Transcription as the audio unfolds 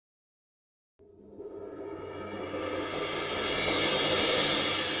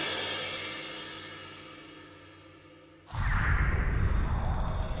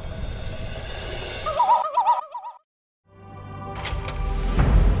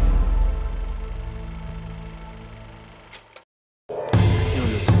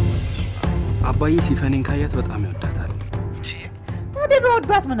አባዬ ሲፈኔን ካያት በጣም ይወዳታል። ታዲያ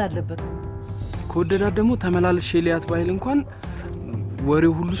በወዷት ምን አለበት? ከወደዳት ደግሞ ተመላልሽ ሊያት ባይል እንኳን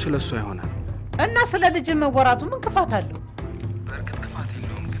ወሬው ሁሉ ስለሷ ይሆናል። እና ስለ ልጅ መወራቱ ምን ክፋት አለው? በርግጥ ክፋት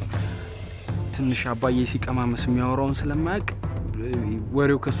የለውም፣ ግን ትንሽ አባዬ ሲቀማመስ የሚያወራውን ስለማያውቅ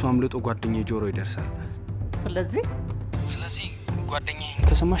ወሬው ከሷ አምልጦ ጓደኛዬ ጆሮ ይደርሳል። ስለዚህ ጓደኛዬ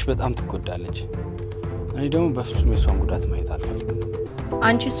ከሰማሽ በጣም ትጎዳለች። እኔ ደግሞ በፍጹም የሷን ጉዳት ማየት አልፈልግም።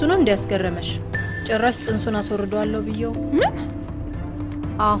 አንቺ እሱ ነው እንዲያስገረመሽ? ጭራሽ ጽንሱን አስወርደዋለሁ ብየው። ምን?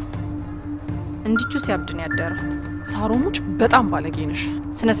 አዎ እንዲቹ ሲያብድን ያደረ። ሳሮሙች በጣም ባለጌ ነሽ።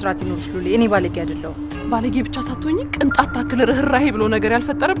 ስነ ስርዓት ይኖርሽ ሉሊ። እኔ ባለጌ አይደለሁ። ባለጌ ብቻ ሳትሆኚ ቅንጣት ታክል ርህራሄ ብሎ ነገር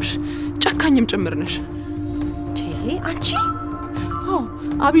ያልፈጠረብሽ ጨካኝም ጭምር ነሽ። አንቺ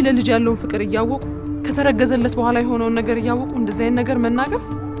አቢ ለልጅ ያለውን ፍቅር እያወቁ ከተረገዘለት በኋላ የሆነውን ነገር እያወቁ እንደዚህ አይነት ነገር መናገር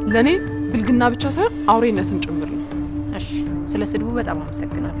ለኔ ብልግና ብቻ ሳይሆን አውሬነትም ጭምር ነው። እሺ ስለ ስድቡ በጣም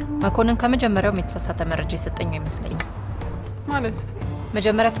አመሰግናለሁ። መኮንን ከመጀመሪያው የተሳሳተ መረጃ የሰጠኝ አይመስለኝም። ማለት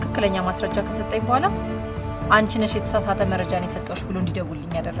መጀመሪያ ትክክለኛ ማስረጃ ከሰጠኝ በኋላ አንቺ ነሽ የተሳሳተ መረጃን የሰጠውሽ ብሎ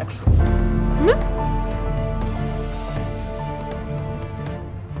እንዲደውልልኝ ያደረግሽው። ምን?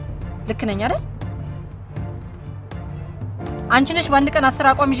 ልክ ነኝ አይደል? አንቺ ነሽ በአንድ ቀን 10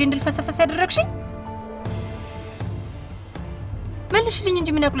 አቋም ይዤ እንድልፈሰፈስ ያደረግሽኝ? መልሽልኝ እንጂ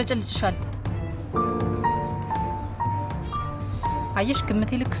ምን ያቁለጨልጭሻል? አየሽ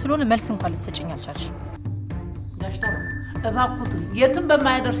ግምቴ ልክ ስለሆነ መልስ እንኳን ልትሰጪኝ አልቻልሽም። ዳሽታው እባክዎትን የትም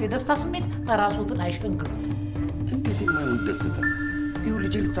በማያደርስ የደስታ ስሜት ተራሶትን አይሸንግሩት። እንደዚህ ማይሆን ደስታ ይሁ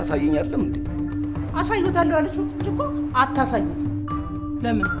ልጅ ልታሳየኝ አይደለም እንዴ? አሳዩታለሁ ያለችሁት እንጂ እኮ አታሳዩት።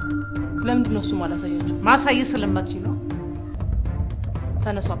 ለምንድን ነው እሱ ማላሳያችሁ? ማሳየት ስለማትችይ ነው።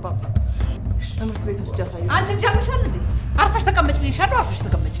 ተነሱ አባባ፣ ትምህርት ቤት ውስጥ ያሳዩ። አንቺ ጃምሻል እንዴ? አርፈሽ ተቀመጭ ብዬሻለሁ። አርፈሽ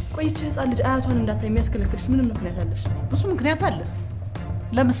ተቀመጭ። ቆይቼ ህፃን ልጅ አያቷን እንዳታይ የሚያስከለክልሽ ምንም ምክንያት አለሽ? ብዙ ምክንያት አለ።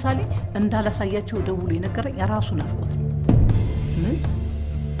 ለምሳሌ እንዳላሳያቸው ደውሎ የነገረኝ የራሱ ናፍቆት ነው። ምን?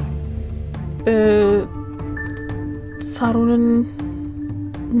 ሳሮንን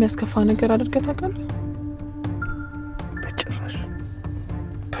የሚያስከፋ ነገር አድርገህ ታውቃለህ? በጭራሽ ነው።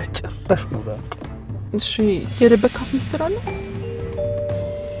 እሺ የደበካት ሚስጥር አለ?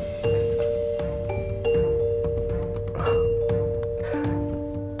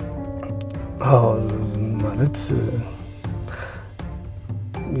 ማለት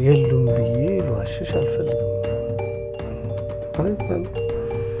የሉም ብዬ ልዋሽሽ አልፈልግም።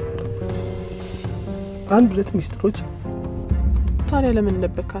 አንድ ሁለት ሚስጥሮች። ታዲያ ለምን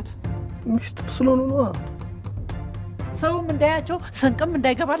ደበካት? ሚስጥር ስለሆኑ ነው። ሰውም እንዳያቸው ስንቅም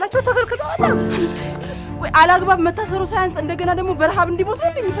እንዳይገባላቸው ተከልክለዋል። ቆይ አላግባብ መታሰሩ ሳያንስ እንደገና ደግሞ በረሃብ እንዲሞት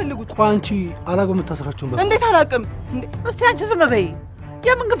ነው የሚፈልጉት? ቆይ አንቺ አላግባብ መታሰራቸውን እንዴት አላቅም? እስቲ አንቺ ዝም በይ።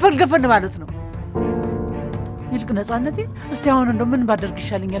 የምን ገፈን ማለት ነው? ይልቅ ነፃነቴ እስቲ አሁን እንደው ምን ባደርግ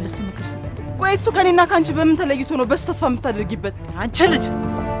ይሻለኛል? እስቲ ምክር ስጠኝ። ቆይ እሱ ከኔና ካንቺ በምን ተለይቶ ነው በሱ ተስፋ የምታደርጊበት? አንቺ ልጅ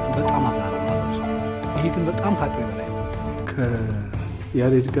በጣም አዛለሁ ማለት ነው። ይሄ ግን በጣም ካጥቶ በላይ ነው።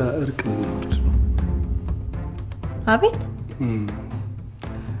 ከያሬድ ጋር እርቅ ልንወርድ ነው። አቤት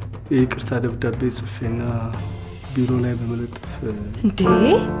ይቅርታ ደብዳቤ ጽፌና ቢሮ ላይ በመለጠፍ እንዴ?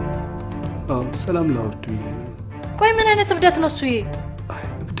 አዎ ሰላም ላወርድ። ቆይ ምን አይነት እብደት ነው እሱ? አይ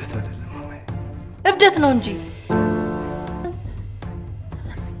እብደት አይደለም ማማዬ፣ እብደት ነው እንጂ።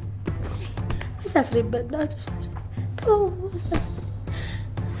 አሳስረበላችሁ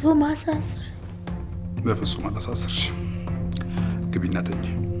ማሳስር በፍጹም አላሳስርሽ። ግቢና ተኝ።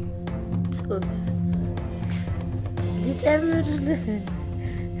 ልጨምርልህ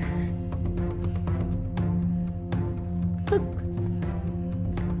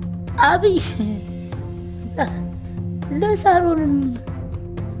አብይ ለሳሮንም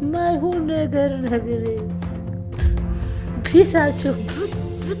ማይሆን ነገር ቤታቸው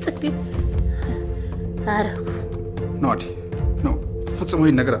ብጥቅ አረጉ። ናዲ ነው ፈጽሞ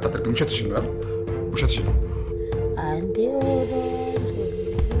ይሄን ነገር አታደርግም። ውሸትሽ ነው አይደል? ውሸትሽ ነው። አንዴ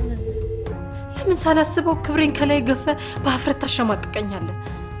ለምን ሳላስበው ክብሬን ከላይ ገፈ በአፍረት ታሸማቅቀኛለህ?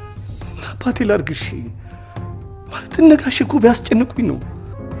 አባቴ ላርግሽ ማለት ነጋሽ እኮ ቢያስጨንቁኝ ነው።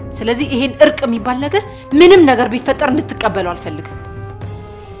 ስለዚህ ይሄን እርቅ የሚባል ነገር ምንም ነገር ቢፈጠር እንድትቀበለው አልፈልግም።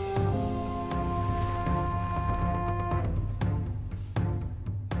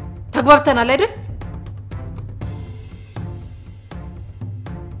 ተግባብተናል አይደል?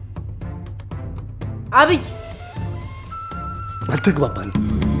 አብይ አልተግባባንም።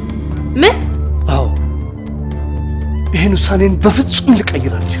 ምን? አዎ ይሄን ውሳኔን በፍጹም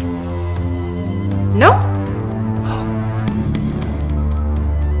ልቀይር አልችልም ነው።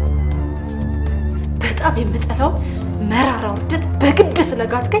 በጣም የምጠላው መራራ ውርደት በግድ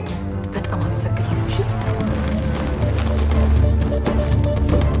ስለጋትከኝ በጣም አመሰግናለሁ። እሺ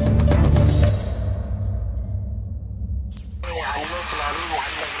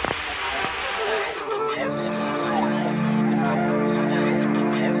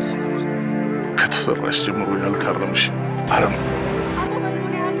ከተሰራሽ ጀምሮ ያልታረምሽ አረም አቶ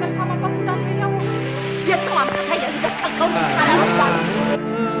በሉን ያህል መልካም አባት እንዳለ ያው የጥማም ተታየ ደቀቀው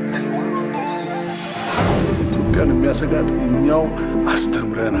ኢትዮጵያን የሚያሰጋት እኛው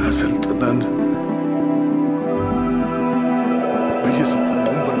አስተምረን አሰልጥነን በየስልጣን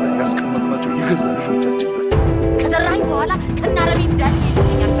ወንበር ላይ ያስቀመጥናቸው የገዛ ልጆቻችን ናቸው። ከዘራኝ በኋላ ከናረቢ እንዳለ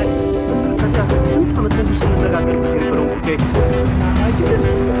ይልኛል። ስንት ዓመት ሙሉ ስንነጋገርበት የነበረው ጉዳይ አይሲስን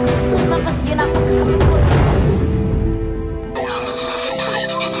መንፈስ እየናፈቅ ከምትሆን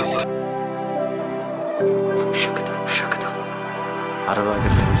ሸክተው አረብ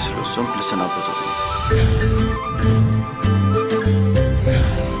ሀገር ላይ ስለሷም ልሰናበቱት ነው።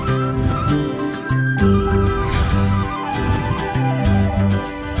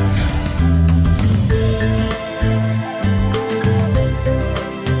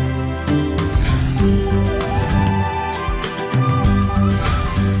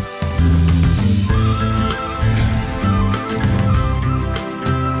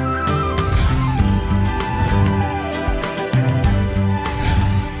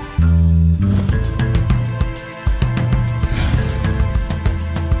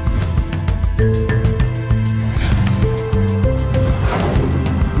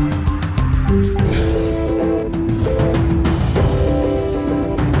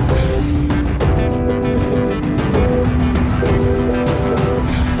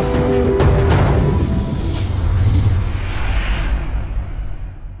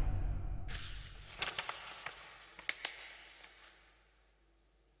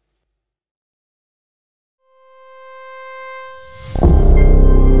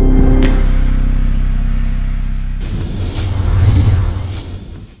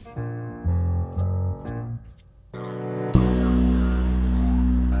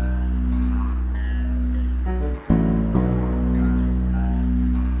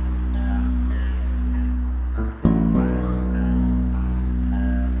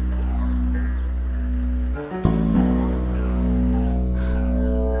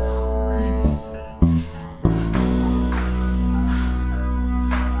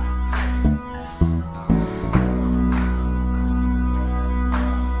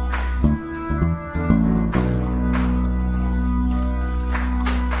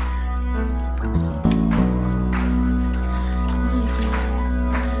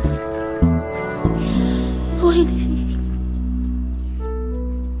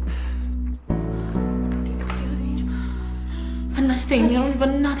 እናስተኛው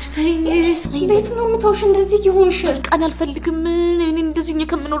በእናትሽ ተይኝ። እንዴት ነው የምታውሽ እንደዚህ ይሆንሽ? ቃን አልፈልግም። እኔ እንደዚህ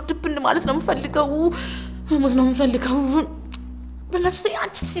ከመኖር ድብን ማለት ነው የምፈልገው። ሞት ነው የምፈልገው። በእናትሽ ተይኝ።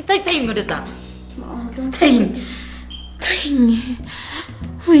 አንቺ ተይኝ ወደዛ ተይኝ።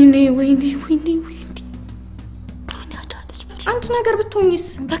 ወይኔ አንድ ነገር ብትሆኝስ?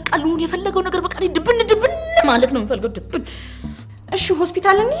 በቃ ልሁን የፈለገው ነገር በቃ ድብን ማለት ነው የምፈልገው ድብን። እሺ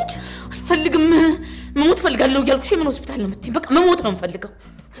ሆስፒታል እንሂድ። አልፈልግም። መሞት ፈልጋለሁ ያልኩሽ ምን ሆስፒታል ነው የምትይኝ? በቃ መሞት ነው የምፈልገው።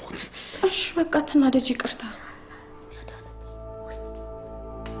 እሺ በቃ ተናደጂ ይቅርታ።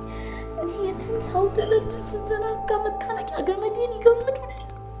 እኔ የትም ሰው ደረድስ ዘናጋ መታነቂያ ገመዴን ይገምዱልኝ።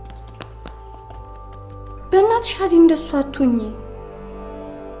 በእናትሽ ሀዲ እንደሱ አትሁኚ።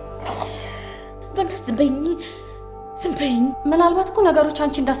 በእናትሽ ዝም በይኝ። ምናልባት እኮ ነገሮች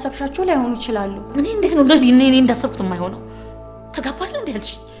አንቺ እንዳሰብሻቸው ላይሆኑ ይችላሉ። እኔ እንዴት ነው እኔ እንዳሰብኩት የማይሆነው? ተጋባልን እንዴ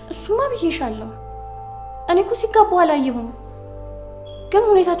ያልሽ? እሱማ ብዬሻለሁ። እኔ እኮ ሲጋቡ አላየሁም፣ ግን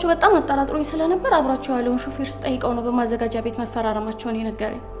ሁኔታቸው በጣም አጠራጥሮኝ ስለነበር አብራቸው ያለውን ሹፌር ስጠይቀው ነው በማዘጋጃ ቤት መፈራረማቸውን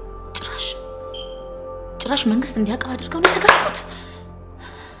የነገረኝ። ጭራሽ መንግስት እንዲያውቅ አድርገው ነው የተጋቡት።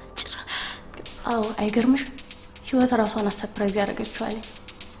 አዎ አይገርምሽ? ህይወት ራሷን ሰርፕራይዝ ያደረገችው አለኝ።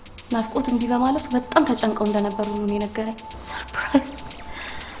 ናፍቆት እምቢ በማለቱ በጣም ተጨንቀው እንደነበር ሁሉ ነው የነገረኝ። ሰርፕራይዝ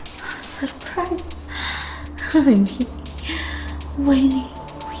ወይኔ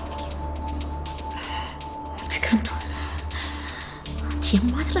ከንቱ አንቺ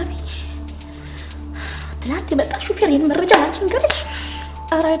የማትረቢ ትናንት የመጣ ሹፌር መረጃ አንቺ እንገርሽ።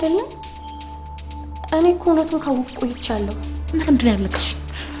 ኧረ አይደለም፣ እኔ እኮ እውነቱን ካወቅኩ ቆይቻለሁ። ምንድን ነው ያለቅሽ?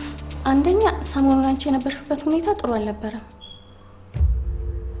 አንደኛ ሰሞኑን አንቺ የነበርሽበት ሁኔታ ጥሩ አልነበረም።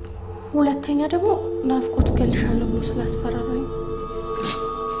 ሁለተኛ ደግሞ ናፍቆት ገልሻለሁ ብሎ ስላስፈራራኝ።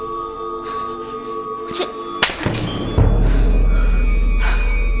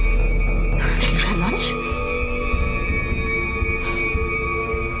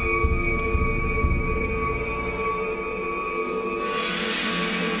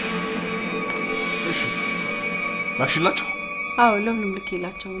 ላክሽላችሁ? አዎ ለሁሉም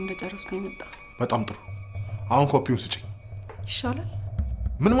ልኬላቸው እንደጨረስኩ የመጣ። በጣም ጥሩ። አሁን ኮፒውን ስጪኝ። ይሻላል?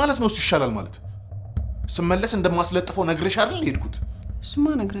 ምን ማለት ነው? እሱ ይሻላል ማለት ስመለስ እንደማስለጥፈው ነግሬሽ አይደል ሄድኩት? እሱማ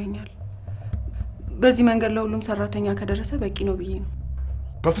ነግረኛል። በዚህ መንገድ ለሁሉም ሰራተኛ ከደረሰ በቂ ነው ብዬ ነው።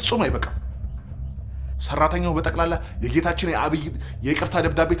 በፍጹም አይበቃም። ሰራተኛው በጠቅላላ የጌታችን የአብይ የይቅርታ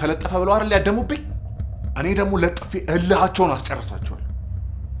ደብዳቤ ተለጠፈ ብለው አይደል ያደሙብኝ? እኔ ደግሞ ለጥፌ እልሃቸውን አስጨርሳቸዋለሁ።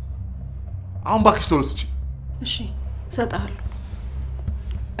 አሁን ባክሽ ቶሎ ስጪ። እሺ እሰጥሃለሁ።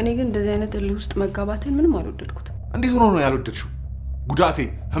 እኔ ግን እንደዚህ አይነት እልህ ውስጥ መጋባትን ምንም አልወደድኩትም። እንዴት ሆኖ ነው ያልወደድሽው? ጉዳቴ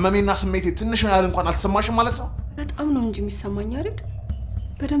ህመሜና ስሜቴ ትንሽ ያህል እንኳን አልተሰማሽም ማለት ነው? በጣም ነው እንጂ የሚሰማኝ ያሬድ፣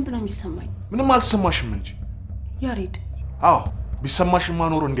 በደንብ ነው የሚሰማኝ። ምንም አልተሰማሽም እንጂ ያሬድ። አዎ ቢሰማሽማ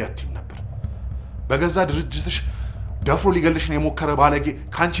ኖሮ እንዲያትም ነበር። በገዛ ድርጅትሽ ደፍሮ ሊገልሽን የሞከረ ባለጌ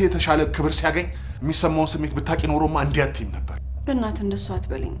ካንቺ የተሻለ ክብር ሲያገኝ የሚሰማውን ስሜት ብታቂ ኖሮማ እንዲያትም ነበር። በእናትህ እንደሱ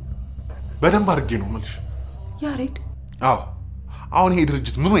አትበለኝ። በደንብ አድርጌ ነው የምልሽ ያሬድ። አዎ አሁን ይሄ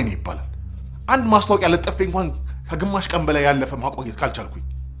ድርጅት ምን ወይ ነው ይባላል? አንድ ማስታወቂያ ለጥፌ እንኳን ከግማሽ ቀን በላይ ያለፈ ማቆየት ካልቻልኩኝ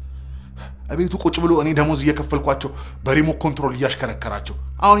አቤቱ ቁጭ ብሎ እኔ ደሞዝ እየከፈልኳቸው በሪሞት ኮንትሮል እያሽከረከራቸው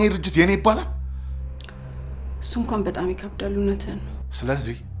አሁን ይሄ ድርጅት የኔ ይባላል? እሱ እንኳን በጣም ይከብዳል። እውነትህን ነው።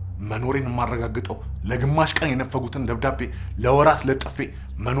 ስለዚህ መኖሬን የማረጋግጠው ለግማሽ ቀን የነፈጉትን ደብዳቤ ለወራት ለጥፌ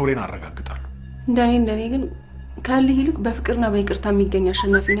መኖሬን አረጋግጣለሁ። እንደኔ ግን ከልህ ይልቅ በፍቅርና በይቅርታ የሚገኝ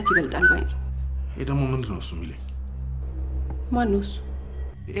አሸናፊነት ይበልጣል ባይ ነኝ። ይሄ ደግሞ ምንድን ነው እሱ የሚለኝ? ማን ነው እሱ?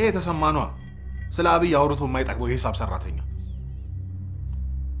 ይሄ የተሰማኗ ስለ አብይ አውርቶ የማይጠቅመው የሂሳብ ሰራተኛ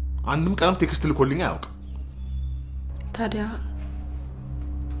አንድም ቀንም ቴክስት ልኮልኝ አያውቅም። ታዲያ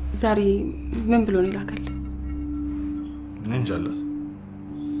ዛሬ ምን ብሎ ነው ይላከልኝ? እንጃለት።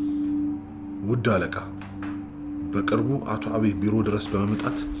 ውድ አለቃ፣ በቅርቡ አቶ አብይ ቢሮ ድረስ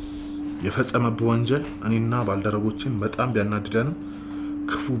በመምጣት የፈጸመብህ ወንጀል እኔና ባልደረቦችን በጣም ቢያናድደንም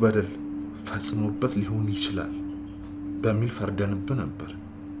ክፉ በደል ፈጽሞበት ሊሆን ይችላል በሚል ፈርደንብህ ነበር።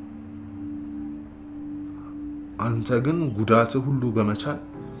 አንተ ግን ጉዳት ሁሉ በመቻል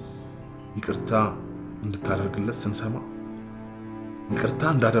ይቅርታ እንድታደርግለት ስንሰማ ይቅርታ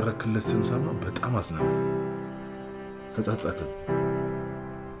እንዳደረክለት ስንሰማ በጣም አዝነናል፣ ተጸጸትን።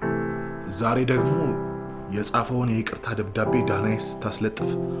 ዛሬ ደግሞ የጻፈውን የይቅርታ ደብዳቤ ዳናዊት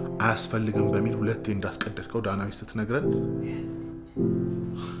ስታስለጥፍ አያስፈልግም በሚል ሁለቴ እንዳስቀደድከው ዳናዊት ስትነግረን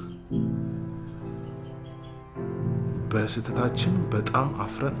በስህተታችን በጣም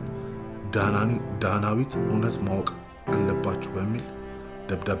አፍረን ዳናዊት እውነት ማወቅ አለባችሁ በሚል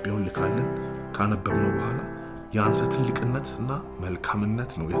ደብዳቤውን ልካልን ካነበብነው በኋላ ያንተ ትልቅነትና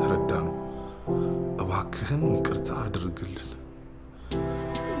መልካምነት ነው የተረዳነው። እባክህን ይቅርታ አድርግልን።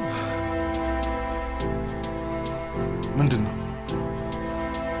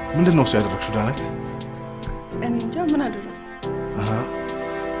 ምንድነው እሱ ያደረግሽው ዳናዊት? እኔ እንጃ ምን አደረኩ?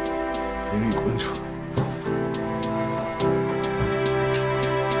 የኔ ቆንጆ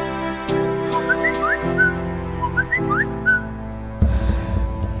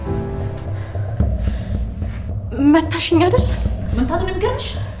መታሽኝ አይደል? መምታቱን የሚገርምሽ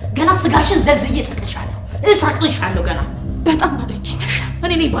ገና ስጋሽን ዘልዝዬ እሰቅልሻለሁ ገና። በጣም ባለጌ ነሽ።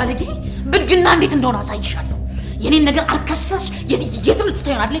 እኔ ነኝ ባለጌ? ብልግና እንዴት እንደሆነ አሳይሻለሁ። የኔን ነገር አልከሰስሽ የትም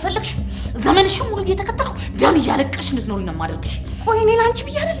ልትተይው አይደል የፈለግሽ? ዘመንሽን ሙሉ እየተከተልኩ ደም እያለቀሽ እንድትኖሪ ነው የማደርግሽ። ቆይ እኔ ላንቺ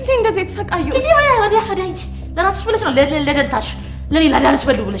ብዬ አይደል እንዴ እንደዚህ የተሰቃየው? እዚህ ወዲያ ሂጂ። ለራስሽ ብለሽ ነው ለደንታሽ። ለኔ ላዳነች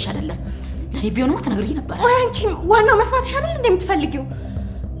በሉ ብለሽ አይደለም። ለኔ ቢሆንማ ትነግሪኝ ነበር። ቆይ አንቺ ዋናው መስማትሽ አይደል እንዴ የምትፈልጊው?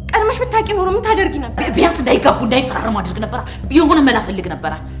 ቀድመሽ ብታቂ ኖሮ ምን ታደርጊ ነበር? ቢያንስ እንዳይጋቡ እንዳይፈራረሙ አድርግ ነበር። ቢሆነ መላ ፈልግ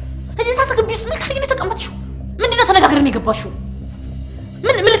ነበር። እዚህ ሳስግቢ ውስጥ ምን ታርጊ ነው የተቀመጥሽው? ምንድነው ተነጋግረን የገባሽው?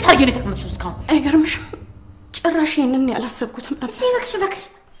 ምን ልታርጊ ነው የተቀመጥሽው እስካሁን? አይገርምሽም? ጭራሽ ይሄንን ያላሰብኩትም ነበር። እባክሽ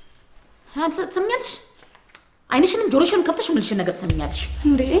አንተ ትሰሚያለሽ? አይንሽንም ጆሮሽንም ከፍተሽ ምልሽን ነገር ትሰሚያለሽ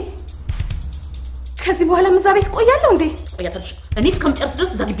እንዴ? ከዚህ በኋላ እዛ ቤት ቆያለሁ እንዴ? ቆያታለሽ። እኔ እስከምጨርስ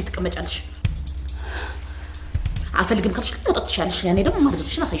ድረስ እዛ ግቢ ትቀመጫለሽ። አልፈልግም ካልሽ ግን መውጣት ትችያለሽ። ያኔ ደግሞ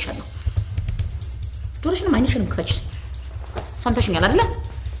ማድረግሽን አሳይሻለሁ። ጆሮሽንም አይንሽንም ክፈች። ሰምተሽኛል አይደለ?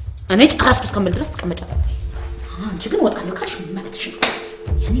 እኔ ጨረስኩ እስከምል ድረስ ትቀመጫለሽ። አንቺ ግን ወጣለሁ ካልሽ መብትሽ ነው።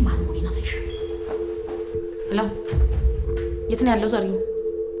 ያኔ ማን ሆነና አሳይሻለሁ። ሄሎ፣ የት ነው ያለው ዛሬው?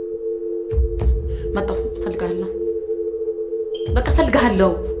 መጣሁ። እፈልግሃለሁ። በቃ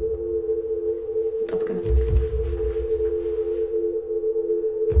እፈልግሃለሁ። ጠብቀኝ።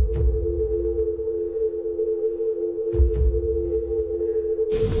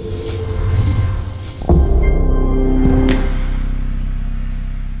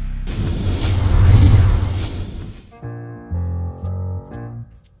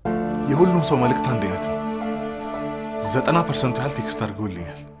 የሁሉም ሰው መልእክት አንድ አይነት ነው። 90% ያህል ቴክስት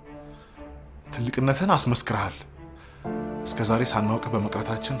አድርገውልኛል። ትልቅነትን አስመስክረሃል። እስከ ዛሬ ሳናውቅ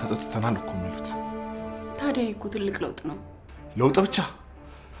በመቅረታችን ተጸጽተናል እኮ የሚሉት። ታዲያ እኮ ትልቅ ለውጥ ነው። ለውጥ ብቻ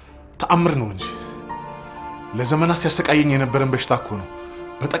ተአምር ነው እንጂ ለዘመናት ሲያሰቃየኝ የነበረን በሽታ እኮ ነው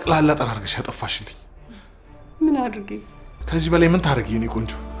በጠቅላላ ጠራርገሽ ያጠፋሽልኝ። ምን አድርጌ? ከዚህ በላይ ምን ታደርጊ የኔ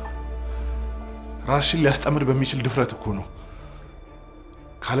ቆንጆ? ራስሽን ሊያስጠምድ በሚችል ድፍረት እኮ ነው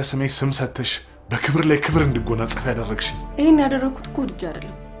ካለ ስሜ ስም ሰጥተሽ በክብር ላይ ክብር እንድጎናጸፍ ያደረግሽኝ። ይሄን ያደረኩት እኮ ልጅ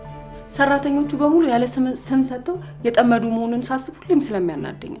አይደለም። ሰራተኞቹ በሙሉ ያለ ስም ሰጥተው የጠመዱ መሆኑን ሳስብ ሁሌም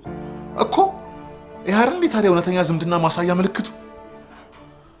ስለሚያናደኝ እኮ ይሄ አይደል ታዲያ እውነተኛ ዝምድና ማሳያ ምልክቱ?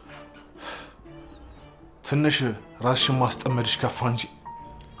 ትንሽ ራስሽን ማስጠመድሽ ከፋ እንጂ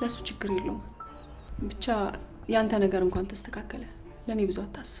ለሱ ችግር የለውም። ብቻ ያንተ ነገር እንኳን ተስተካከለ ለኔ ብዙ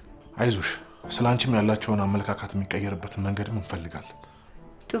አታስብ። አይዞሽ፣ ስላንቺም ያላችሁን አመለካከት የሚቀየርበትን መንገድም እንፈልጋለን።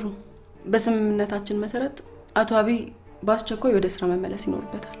 ጥሩ። በስምምነታችን መሰረት አቶ አብይ በአስቸኳይ ወደ ስራ መመለስ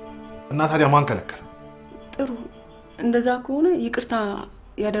ይኖርበታል። እና ታዲያ ማን ከለከለ? ጥሩ። እንደዛ ከሆነ ይቅርታ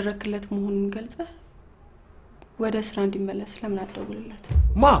ያደረክለት መሆኑን ገልጸህ ወደ ስራ እንዲመለስ ለምን አትደውልለት?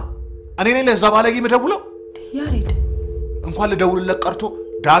 ማ እኔ ነኝ ለዛ ባለጌ የምደውለው? ያሬድ እንኳን ልደውልለት ቀርቶ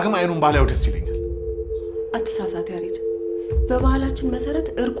ዳግም አይኑን ባላየው ደስ ይለኛል። አትሳሳት ያሬድ። በባህላችን መሰረት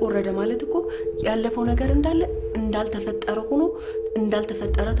እርቅ ወረደ ማለት እኮ ያለፈው ነገር እንዳልተፈጠረ ሆኖ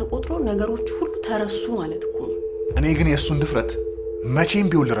እንዳልተፈጠረ ተቆጥሮ ነገሮች ሁሉ ተረሱ ማለት እኮ ነው። እኔ ግን የሱን ድፍረት መቼም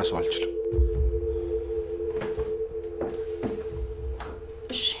ቢሆን ልረሳው አልችልም።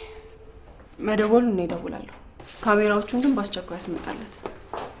 እሺ መደወሉን ነው እደውላለሁ። ካሜራዎቹን ግን በአስቸኳይ ያስመጣለት።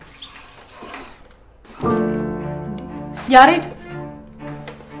 ያሬድ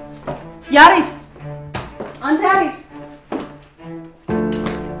ያሬድ አንተ ያሬድ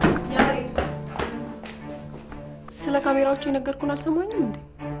ስለ ካሜራዎቹ የነገርኩን አልሰማኝም እንዴ?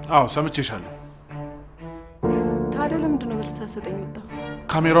 አዎ ሰምቼሻለሁ። ታዲያ ለምንድን ነው መልስ ሳትሰጠኝ ወጣው?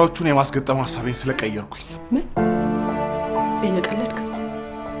 ካሜራዎቹን የማስገጠም ሐሳቤን ስለቀየርኩኝ። ምን እየቀለድክ ነው?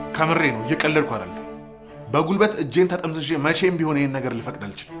 ከምሬ ነው፣ እየቀለድኩ አይደለም። በጉልበት እጄን ተጠምዝዤ መቼም ቢሆን ይሄን ነገር ልፈቅድ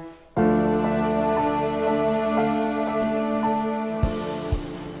አልችልም።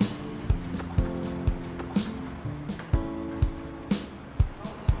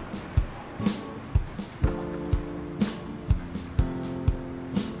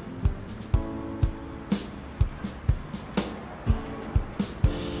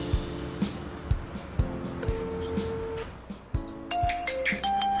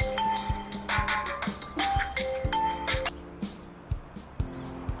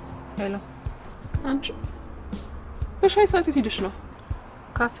 ሄሎ አንቺ በሻይ ሰዓት ሄደሽ ነው?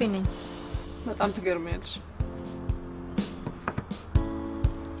 ካፌ ነኝ። በጣም ትገርሚያለሽ።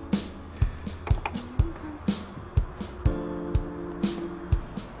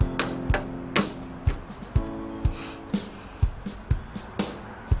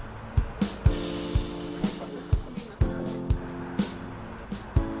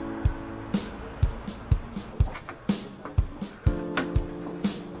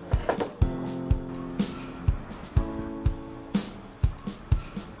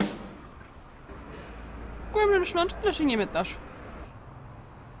 ምንሽ ነው አንቺ ጥለሽኝ የመጣሽው?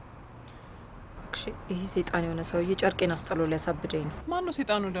 እሺ ይሄ ሰይጣን የሆነ ሰውዬ ጨርቄን አስጥሎ ሊያሳብደኝ ነው። ማን ነው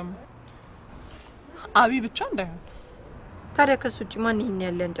ሰይጣኑ ደግሞ? አቢ ብቻ እንዳይሆን። ታዲያ ከሱ ውጪ ማን ይሄን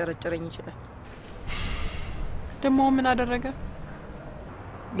ያለ ያንጨረጨረኝ ይችላል? ደግሞ ምን አደረገ?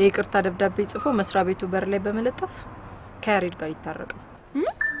 የይቅርታ ደብዳቤ ጽፎ መስሪያ ቤቱ በር ላይ በመለጠፍ ከያሬድ ጋር ይታረቅ ነው።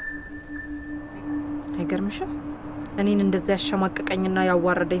 አይገርምሽም? እኔን እንደዚህ ያሸማቀቀኝና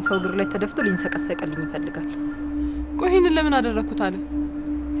ያዋረደኝ ሰው እግር ላይ ተደፍቶ ሊንሰቀሰቀልኝ ይፈልጋል። ቆይ ይሄንን ለምን አደረኩት አለ?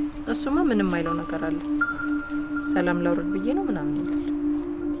 እሱማ ምንም አይለው ነገር አለ። ሰላም ላውርድ ብዬ ነው ምናምን ይላል።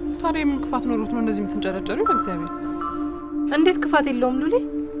 ታዲያ ምን ክፋት ኖሮት ነው እንደዚህ የምትንጨረጨሪው? በእግዚአብሔር እንዴት ክፋት የለውም ሉሊ።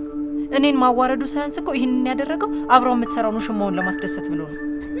 እኔን ማዋረዱ ሳያንስ እኮ ይሄንን ያደረገው አብረው የምትሰራው ነው ሽማውን ለማስደሰት ብሎ ነው።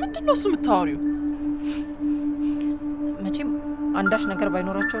 ምንድነው እሱ የምታወሪው? መቼም አንዳች ነገር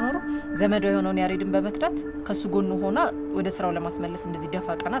ባይኖራቸው ኖሮ ዘመዶ የሆነውን ያሬድን በመክዳት ከሱ ጎን ሆና ወደ ስራው ለማስመለስ እንደዚህ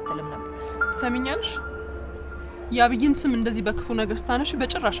ደፋ ቀና አትልም ነበር። ሰሚኛልሽ? ያብይን ስም እንደዚህ በክፉ ነገር ስታነሽ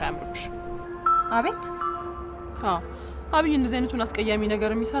በጭራሽ አያምርብሽ። አቤት? አዎ አብይ እንደዚህ አይነቱን አስቀያሚ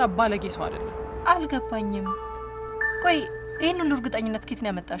ነገር የሚሰራ ባለጌ ሰው አይደለም። አልገባኝም። ቆይ ይሄን ሁሉ እርግጠኝነት ከየት ነው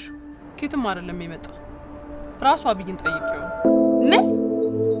ያመጣሽው? ከየትም አይደለም የመጣው፣ ራሱ አብይን ጠይቄው። ምን?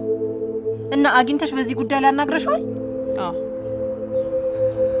 እና አግኝተሽ በዚህ ጉዳይ ላይ አናግረሽዋል? አዎ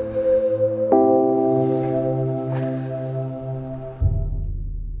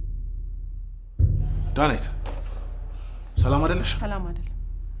ዳንኤል ሰላም አይደለሽ? ሰላም አይደለም።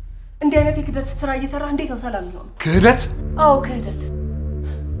 እንዲህ አይነት የክህደት ስራ እየሰራ እንዴት ነው ሰላም የሚሆነው? ክህደት? አዎ ክህደት።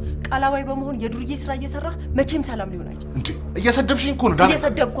 ቃላባይ በመሆን የዱርዬ ስራ እየሰራ መቼም ሰላም ሊሆን አይችልም። እንዴ እየሰደብሽኝ እኮ ነው ዳንኤል።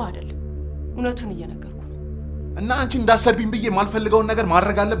 እየሰደብኩ አይደለም፣ እውነቱን እየነገርኩ ነው። እና አንቺ እንዳሰድብኝ ብዬ ማልፈልገውን ነገር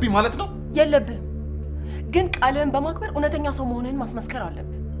ማድረግ አለብኝ ማለት ነው? የለብህም፣ ግን ቃልህን በማክበር እውነተኛ ሰው መሆንህን ማስመስከር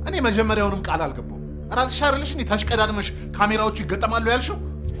አለብህ። እኔ መጀመሪያውንም ቃል አልገባሁም። ራስሽ አይደለሽ እንዴ ታሽቀዳድመሽ ካሜራዎቹ ይገጠማሉ ያልሽው?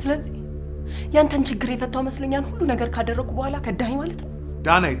 ስለዚህ ያንተን ችግር የፈታው መስሎኛል ሁሉ ነገር ካደረኩ በኋላ ከዳኝ ማለት ነው።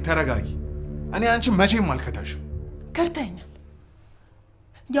 ዳንኤል ተረጋጊ። እኔ አንቺ መቼም አልከዳሽም። ከድተኸኛል።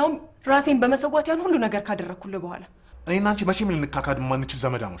 ያውም ራሴን በመሰዋት ያን ሁሉ ነገር ካደረኩልህ በኋላ። እኔና አንቺ መቼም ልንካካድ የማንችል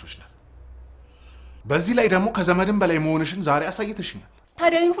ዘመዳሞች ነን። በዚህ ላይ ደግሞ ከዘመድም በላይ መሆንሽን ዛሬ አሳይተሽኛል።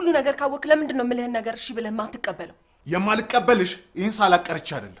 ታዲያ ይህን ሁሉ ነገር ካወቅ ለምንድን ነው የምልህን ነገር እሺ ብለህ ማትቀበለው? የማልቀበልሽ ይህን ሳላቀርቼ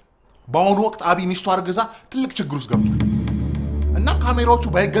አይደለም። በአሁኑ ወቅት አቢ ሚስቱ አርግዛ ትልቅ ችግር ውስጥ ገብቷል እና ካሜራዎቹ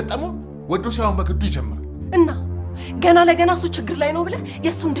ባይገጠሙ ወዶ ሳይሆን በግዱ ይጀምራል። እና ገና ለገና እሱ ችግር ላይ ነው ብለህ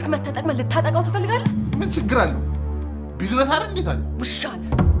የእሱን ድክመት ተጠቅመህ ልታጠቃው ትፈልጋለህ? ምን ችግር አለው? ቢዝነስ አይደል? እንዴት አለ? ውሻ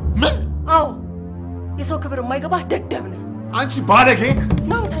ነህ። ምን? አዎ የሰው ክብር የማይገባህ ደደብ ነህ። አንቺ ባለጌ!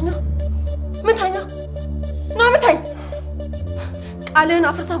 ና ምታኛ፣ ምታኛ፣ ና ምታኝ። ቃልህን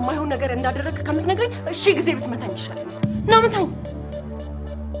አፍርሰህ የማይሆን ነገር እንዳደረግህ ከምትነግረኝ እሺ ጊዜ ብትመታኝ ይሻላል። ና ምታኝ።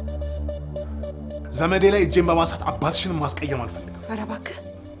 ዘመዴ ላይ እጄን በማንሳት አባትሽን ማስቀየም አልፈልግም። ኧረ እባክህ።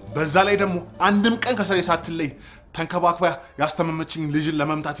 በዛ ላይ ደግሞ አንድም ቀን ከስሬ ሳትለይ ተንከባክባ ያስተመመችኝ ልጅን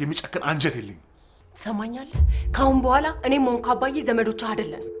ለመምታት የሚጨክን አንጀት የለኝም። ትሰማኛለህ? ከአሁን በኋላ እኔም ሆንኩ አባዬ ዘመዶችህ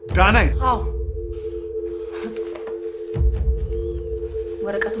አይደለን። ዳናይት! አዎ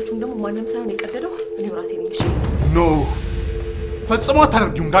ወረቀቶቹን ደግሞ ማንም ሳይሆን የቀደደው እኔው ራሴ ነኝ። እሺ? ኖ ፈጽሞ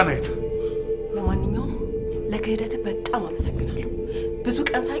አታደርጊውም ዳናይት። ለማንኛውም ለክህደትህ በጣም አመሰግናለሁ። ብዙ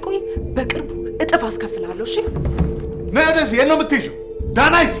ቀን ሳይቆይ በቅርቡ እጥፍ አስከፍላለሁ። እሺ? ነይ ወደዚህ። የት ነው የምትሄጂው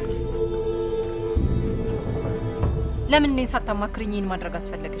ዳናይት? ለምን እኔን ሳታማክሪኝ ይህን ማድረግ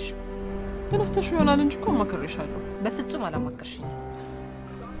አስፈለገሽ? ተነስተሽ ይሆናል እንጂ እኮ አማክሬሻለሁ። በፍጹም አላማከርሽኝ።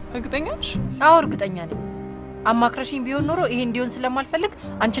 እርግጠኛ ነሽ? አዎ እርግጠኛ ነኝ። አማክረሽኝ ቢሆን ኖሮ ይሄ እንዲሆን ስለማልፈልግ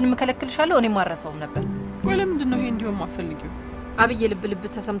አንቺንም እከለክልሻለሁ፣ እኔም አረሳውም ነበር። ወይ ለምንድን ነው ይሄ እንዲሆን ማፈልጊው? አብዬ ልብ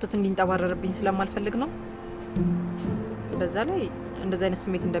ተሰምቶት እንዲንጠባረርብኝ ስለማልፈልግ ነው። በዛ ላይ እንደዛ አይነት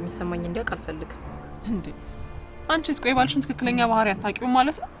ስሜት እንደሚሰማኝ እንዲያውቅ አልፈልግም። እንዴ አንቺ ትቆይ ባልሽን ትክክለኛ ባህሪ አታውቂውም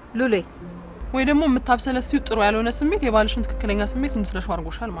ማለት ነው ሉሌ? ወይ ደግሞ የምታብሰለሲው ጥሩ ያልሆነ ስሜት የባልሽን ትክክለኛ ስሜት እንድትለሽው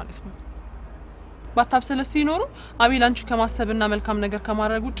አድርጎሻል ማለት ነው። ባታብሰለሲ ይኖሩ አቤል አንቺ ከማሰብና መልካም ነገር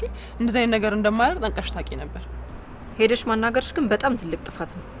ከማድረግ ውጪ እንደዛ አይነት ነገር እንደማያደርግ ጠንቀሽ ታውቂ ነበር። ሄደሽ ማናገርሽ ግን በጣም ትልቅ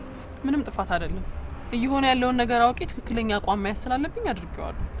ጥፋት ነው። ምንም ጥፋት አይደለም። እየሆነ ያለውን ነገር አውቄ ትክክለኛ አቋም መያዝ ስላለብኝ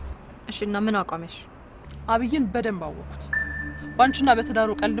አድርጌዋለሁ። እሺ እና ምን አቋምሽ? አብይን በደንብ አወኩት። ባንቺና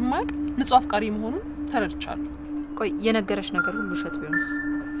በትዳሩ ቀልድ ማያውቅ ንጹህ አፍቃሪ መሆኑን ተረድቻለሁ። ቆይ የነገረሽ ነገር ሁሉ ውሸት ቢሆንስ?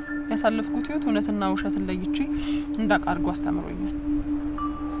 ያሳለፍኩት ህይወት እውነትና ውሸትን ለይቼ እንዳውቅ አድርጎ አስተምሮኛል።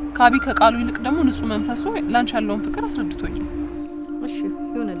 ከአቢ ከቃሉ ይልቅ ደግሞ ንጹህ መንፈሱ ላንቺ ያለውን ፍቅር አስረድቶኝ። እሺ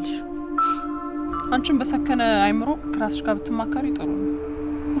ይሆነልሽ። አንቺም በሰከነ አይምሮ ከራስሽ ጋር ብትማከሪ ጥሩ ነው።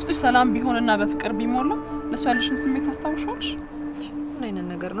 ውስጥሽ ሰላም ቢሆንና በፍቅር ቢሞላ ለሱ ያለሽን ስሜት ታስታውሻለሽ? ምን አይነት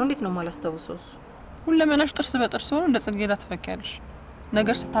ነገር ነው? እንዴት ነው ማላስታውሰው? ሁለመናሽ ጥርስ በጥርስ ሆኖ እንደ ጽጌረዳ ትፈኪያለሽ።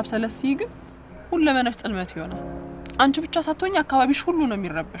 ነገር ስታብሰለስይ ግን ሁለመናሽ ጽልመት ይሆናል። አንቺ ብቻ ሳትሆኚ አካባቢሽ ሁሉ ነው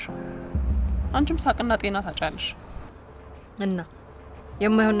የሚረበሸው። አንቺም ሳቅና ጤና ታጫለሽ። እና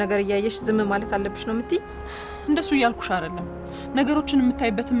የማይሆን ነገር እያየሽ ዝም ማለት አለብሽ ነው የምትይ? እንደሱ እያልኩሽ አይደለም። ነገሮችን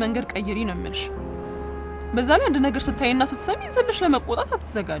የምታይበትን መንገድ ቀይሪ ነው የምልሽ። በዛ ላይ አንድ ነገር ስታይና ስትሰሚ ዝልሽ ለመቆጣት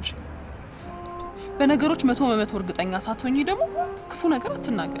አትዘጋጂ። በነገሮች 100% እርግጠኛ ሳትሆኚ ደግሞ ክፉ ነገር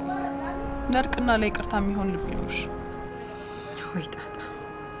አትናገሪ። ለእርቅና ለይቅርታ የሚሆን ልብ ይኖርሽ። ወይ ጣጣ!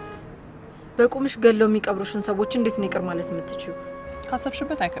 በቁምሽ ገለው የሚቀብሩሽን ሰዎች እንዴት ነው ይቅር ማለት የምትችይው?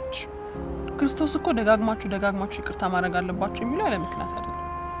 ካሰብሽበት አይከብድሽ። ክርስቶስ እኮ ደጋግማችሁ ይቅርታ ማድረግ አለባችሁ የሚለው ያለ ምክንያት አይደለም።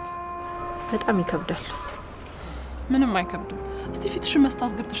 በጣም ይከብዳል። ምንም አይከብድም። እስቲ ፊትሽን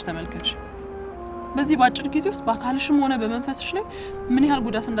መስታወት ገብተሽ ተመልከች። በዚህ ባጭር ጊዜ ውስጥ በአካልሽም ሆነ በመንፈስሽ ላይ ምን ያህል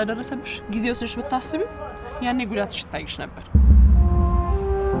ጉዳት እንዳደረሰብሽ ጊዜ ወስደሽ ብታስቢ ያኔ ጉዳትሽ ይታይሽ ነበር።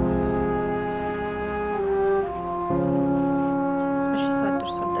 እሺ ሰዓት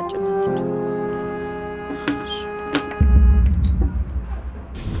ደርሷል። ተጨናነች።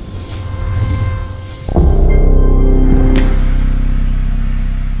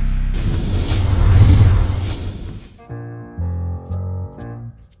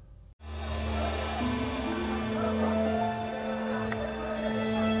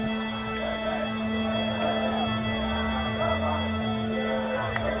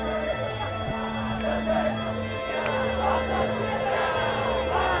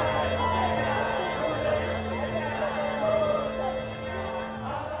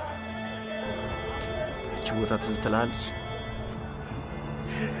 ቦታ ትዝ ትላለች።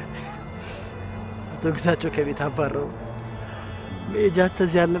 አቶ ግዛቸው ከቤት አባረው መሄጃት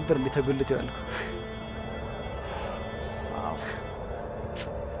ተዚህ አልነበር እንዴ ተጎልተው ያልኩ።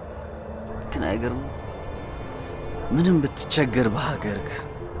 ግን አይገርም? ምንም ብትቸገር በሀገርክ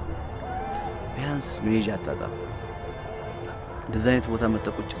ቢያንስ መሄጃ አታጣም። እንደዛ አይነት ቦታ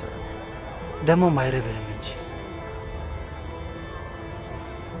መጠቁጭ ደግሞ ማይረብህም እንጂ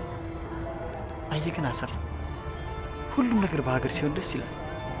አየህ ግን አሰፍ ሁሉም ነገር በሀገር ሲሆን ደስ ይላል።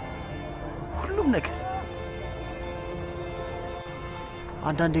 ሁሉም ነገር።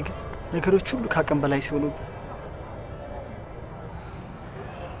 አንዳንዴ ግን ነገሮች ሁሉ ካቀም በላይ ሲሆኑ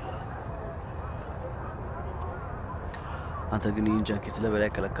አንተ ግን ይህን ጃኬት ለበላይ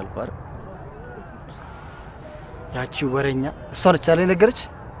ከለከልኩ አይደል? ያቺ ወረኛ እሷ ነች አለ ነገረች።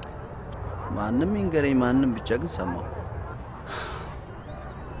 ማንም ይንገረኝ ማንም ብቻ ግን ሰማው።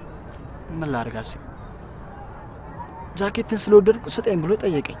 ምን ላርጋስ? ጃኬትን ስለወደድኩ ስጠኝ ብሎ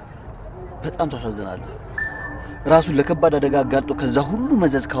ጠየቀኝ። በጣም ታሳዝናለህ። ራሱን ለከባድ አደጋ አጋልጦ ከዛ ሁሉ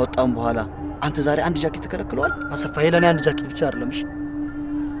መዘዝ ካወጣም በኋላ አንተ ዛሬ አንድ ጃኬት ተከለክለዋል? አሰፋ ለኔ አንድ ጃኬት ብቻ አይደለም። እሺ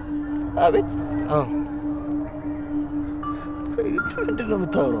አቤት። አዎ ምንድን ነው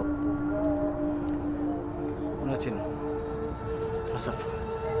የምታወራው? እውነቴን ነው አሰፋ።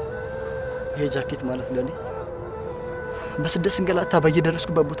 ይሄ ጃኬት ማለት ለኔ በስደት ስንገላታ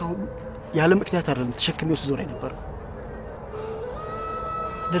በየደረስኩበት ቦታ ሁሉ ያለ ምክንያት አይደለም ተሸክሜው ስዞር የነበረው።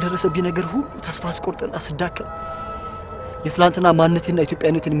 ለደረሰብኝ ነገር ሁሉ ተስፋ አስቆርጥና ስዳከም የትላንትና ማንነቴና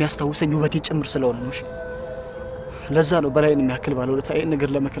ኢትዮጵያዊነትን የሚያስታውሰኝ ውበቴ ጭምር ስለሆነ ነው። እሺ ለዛ ነው በላይን የሚያክል ባለውለታ ይሄን ነገር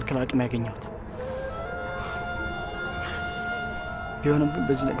ለመከልከል አቅም ያገኘሁት። ቢሆንም ግን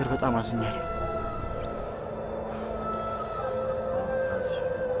በዚህ ነገር በጣም አዝኛለሁ።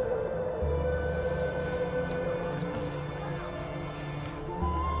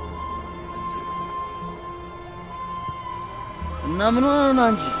 እና ምን ሆነ ነው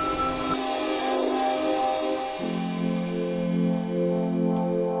አንቺ?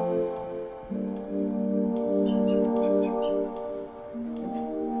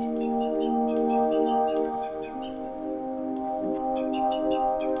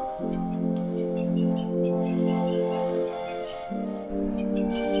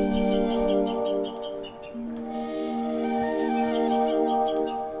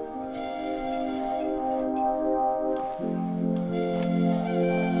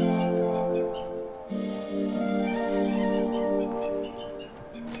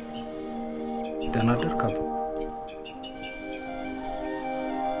 ደህና አደርክ አባ?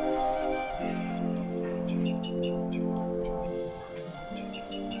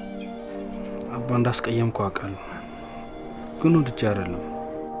 አባ እንዳስቀየምኩ አውቃለሁ፣ ግን ወድጄ አይደለም።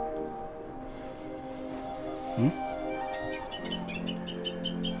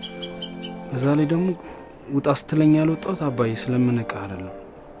 እዛ ላይ ደግሞ ውጣ ስትለኝ ያልወጣሁት አባዬ ስለምንቀህ አይደለም፣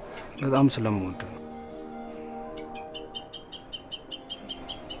 በጣም ስለምወድ ነው።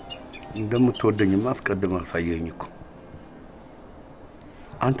 እንደምትወደኝማ አስቀድመህ አሳየኸኝ እኮ።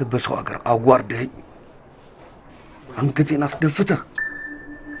 አንተ በሰው ሀገር አዋርደኸኝ አንገቴን አስደፍተህ።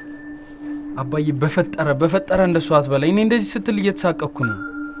 አባዬ በፈጠረ እንደሱ አትበለኝ። እኔ እንደዚህ ስትል እየተሳቀቅኩ ነው።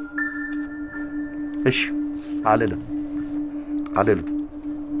 እሺ አልልም።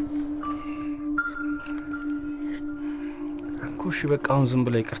 እኮ እሺ በቃ አሁን ዝም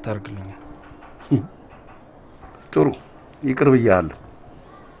ብለህ ይቅርታ አድርግልኝ። ጥሩ ይቅር ብያለሁ።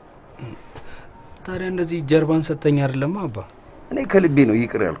 ታዲያ እንደዚህ ጀርባን ሰተኛ አይደለም አባ? እኔ ከልቤ ነው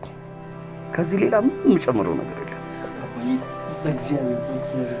ይቅር ያልኩ። ከዚህ ሌላ ምንም የምጨምረው ነገር የለም። እግዚአብሔር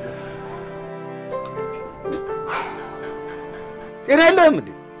ጤና የለህም እንዴ?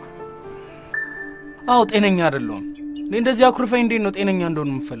 አዎ ጤነኛ አይደለሁም። እኔ እንደዚህ አኩርፈኝ እንዴት ነው ጤነኛ እንደሆነ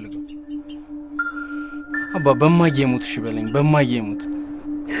የምፈልገው? አባ በማየሙት እሺ በለኝ፣ በማየሙት።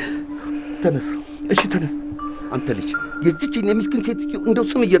 ተነስ እሺ ተነስ። አንተ ልጅ የዚህችን የምስኪን ሴት እንደው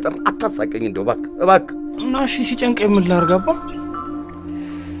ስም እየጠራ አታሳቀኝ እንደው እባክህ። እና እሺ ሲጨንቀኝ ምን ላድርግ አባ?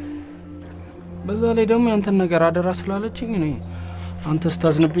 በዛ ላይ ደግሞ ያንተን ነገር አደራ ስላለችኝ እኔ አንተ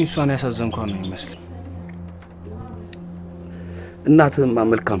ስታዝንብኝ እሷን ያሳዘንኳት ነው ይመስል። እናትህማ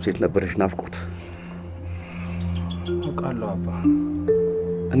መልካም ሴት ነበረች ናፍቆት። አውቃለሁ አባ።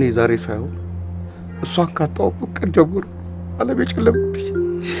 እኔ ዛሬ ሳይሆን እሷን ካጣሁበት ቀን ጀምሮ ዓለም የጨለመብኝ።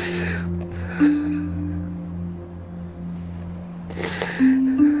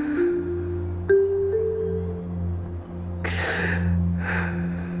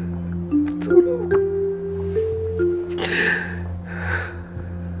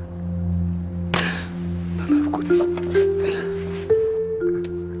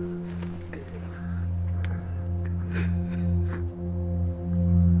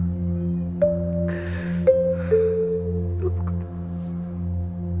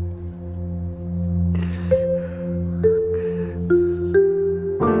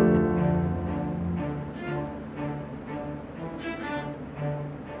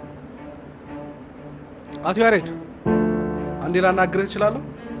 አቶ ያሬድ አንዴ ላናግርህ እችላለሁ?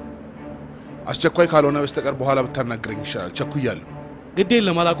 አስቸኳይ ካልሆነ በስተቀር በኋላ ብታናግረኝ ይሻላል። ቸኩያለሁ። ግድ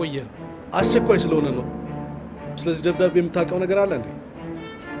የለም አላቆየህም። አስቸኳይ ስለሆነ ነው። ስለዚህ ደብዳቤ የምታውቀው ነገር አለ እንዴ?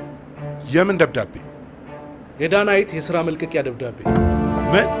 የምን ደብዳቤ? የዳናይት የሥራ መልቀቂያ ደብዳቤ።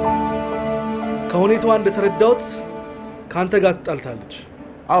 ምን? ከሁኔታዋ እንደተረዳሁት ካንተ ጋር ተጣልታለች።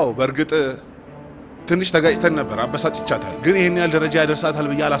 አዎ በእርግጥ ትንሽ ተጋጭተን ነበር፣ አበሳጭቻታል። ግን ይሄን ያህል ደረጃ ያደርሳታል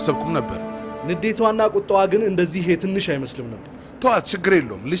ብዬ አላሰብኩም ነበር። ንዴቷና ቁጣዋ ግን እንደዚህ ትንሽ አይመስልም ነበር። ተዋት፣ ችግር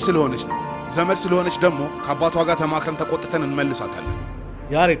የለውም። ልጅ ስለሆነች ነው። ዘመድ ስለሆነች ደግሞ ከአባቷ ጋር ተማክረን ተቆጥተን እንመልሳታለን።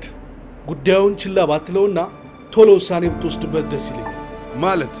 ያሬድ ጉዳዩን ችላ ባትለውና ቶሎ ውሳኔ ብትወስድበት ደስ ይለኛል።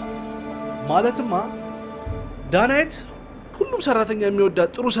 ማለትማ ዳናይት ሁሉም ሰራተኛ የሚወዳት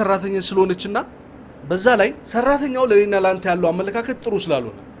ጥሩ ሰራተኛ ስለሆነችና በዛ ላይ ሰራተኛው ለኔና ላንተ ያለው አመለካከት ጥሩ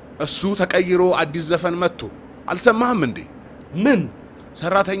ስላልሆነ እሱ ተቀይሮ አዲስ ዘፈን መጥቶ አልሰማህም እንዴ? ምን?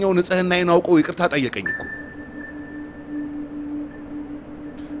 ሰራተኛው ንጽህናዬን አውቆ ይቅርታ ጠየቀኝ እኮ።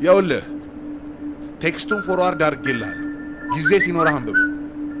 ያውልህ ቴክስቱን ፎርዋርድ አድርጌልሃለሁ። ጊዜ ሲኖርህ አንብብ።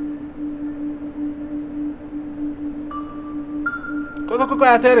 ቆይ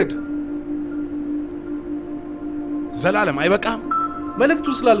አትሄድ። ዘላለም አይበቃም?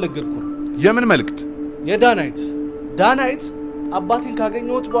 መልእክቱን ስላልነገርኩ ነው። የምን መልእክት? ዳናይት አባቴን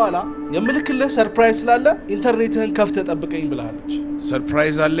ካገኘሁት በኋላ የምልክልህ ሰርፕራይዝ ስላለ ኢንተርኔትህን ከፍተህ ጠብቀኝ ብላለች።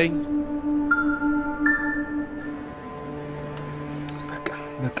 ሰርፕራይዝ አለኝ?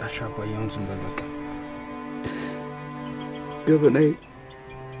 በቃ ሻባዬ አሁን ዝም በል በቃ። ገበናዬ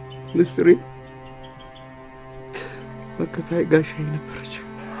ምስሬ መከታይ ጋሻዬ ነበረች።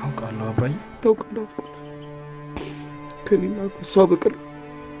 አውቃለሁ አባዬ። ታውቃለህ እኮ ከእኔና ከእሷ በቀር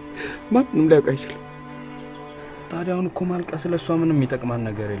ማንም ሊያውቅ አይችልም። ታዲያ አሁን እኮ ማልቀስ ለእሷ ምንም የሚጠቅማን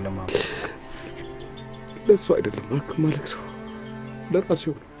ነገር የለም። ለእሷ አይደለም ማለቅሰው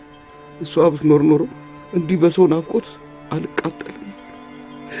ለራሴው ነው። እሷ ብትኖር ኖሮ እንዲህ በሰው ናፍቆት አልቃጠልም።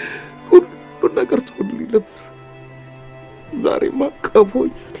 ሁሉን ነገር ትሆንልኝ ነበር። ዛሬማ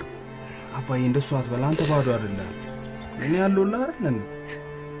ቀፎኛል። አባዬ እንደሱ አትበል። አንተ ባዶ አይደለም፣ እኔ ያለሁልህ አይደል?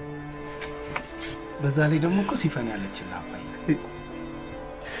 በዛ ላይ ደግሞ እኮ ሲፈን ያለችልህ አባዬ።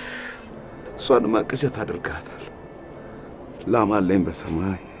 እሷንማ ቅዠት አድርጋታል። ላም አለኝ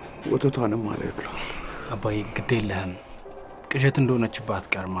በሰማይ ወተቷንም አለብላ። አባዬ ግድ የለህም፣ ቅዠት እንደሆነችብህ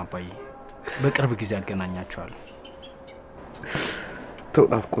አትቀርም አባዬ። በቅርብ ጊዜ አገናኛቸዋለሁ። ተው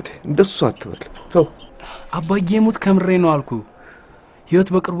ናፍቆቴ፣ እንደሱ አትበል ተው። አባዬ ሙት ከምሬ ነው አልኩ። ህይወት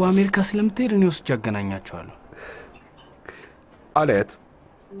በቅርቡ አሜሪካ ስለምትሄድ እኔ ወስጄ አገናኛቸዋለሁ። አለያት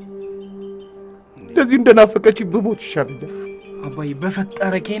እንደዚህ እንደናፈቀች ብሞት ይሻለኛል። አባዬ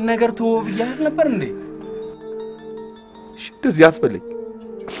በፈጠረ ከይን ነገር ተወው ብያለሁ ነበር እንዴ? እሺ እንደዚህ አትበለኝ።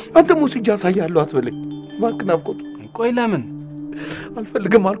 አንተ ሙስጃ ሳያለሁ አትበለኝ እባክህ ናፍቆት። ቆይ ለምን?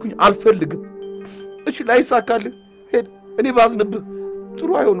 አልፈልግም አልኩኝ፣ አልፈልግም። እሺ ላይሳካልህ ሄድ። እኔ ባዝንብህ ጥሩ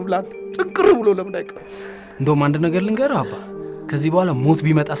አይሆንም ላንተ። ጥንቅር ብሎ ለምን አይቀርም? እንደውም አንድ ነገር ልንገርህ አባ፣ ከዚህ በኋላ ሞት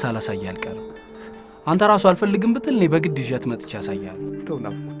ቢመጣ ሳላሳይ አልቀርም። አንተ ራሱ አልፈልግም ብትል እኔ በግድ ይዤት መጥቼ አሳያለሁ። ተው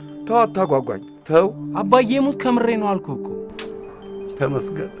ናፍቆት፣ ተው አታጓጓኝ፣ ተው። አባዬ ሙት ከምሬ ነው አልኩህ እኮ።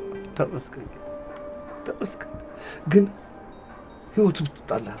 ተመስገን ተመስገን ተመስገን። ግን ህይወት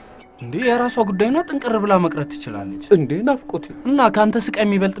ብትጣላስ እንዴ? የራሷ ጉዳይ ነው። ጥንቅር ብላ መቅረት ትችላለች እንዴ ናፍቆቴ። እና ካንተ ስቃይ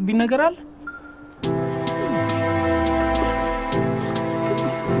የሚበልጥብኝ ነገር አለ?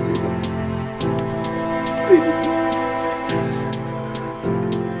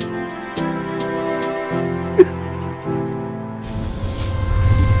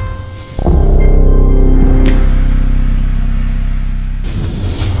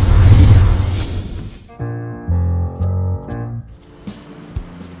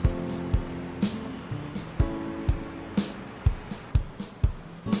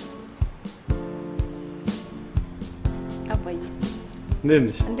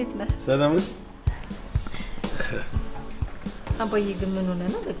 እንዴት ነህ? ሰላም ነህ? አባዬ ግን ምን ሆነ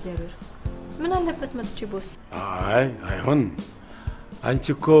ነው? በእግዚአብሔር ምን አለበት መጥቼ ቦስ? አይሆን። አንቺ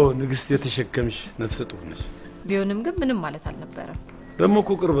እኮ ንግስት የተሸከምሽ ነፍሰ ጡር ነሽ። ቢሆንም ግን ምንም ማለት አልነበረም። ደግሞ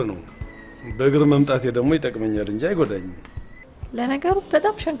እኮ ቅርብ ነው። በእግር መምጣቴ ደግሞ ይጠቅመኛል እንጂ አይጎዳኝም። ለነገሩ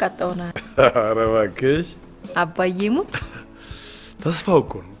በጣም ሸንቃጣው ነህ። ኧረ እባክሽ አባዬ ሙት። ተስፋው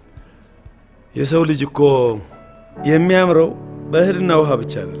እኮ ነው። የሰው ልጅ እኮ የሚያምረው በእህልና ውሃ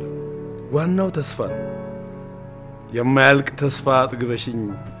ብቻ አይደለም፣ ዋናው ተስፋ ነው። የማያልቅ ተስፋ አጥግበሽኝ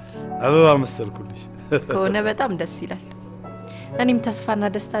አበባ መሰልኩልሽ። ከሆነ በጣም ደስ ይላል። እኔም ተስፋና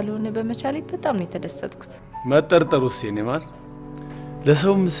ደስታ ለሆነ በመቻሌ በጣም ነው የተደሰትኩት። መጠርጠሩስ የኔ ማር፣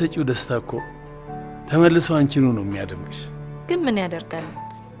 ለሰው የምትሰጪው ደስታ እኮ ተመልሶ አንቺኑ ነው የሚያደምቅሽ። ግን ምን ያደርጋል፣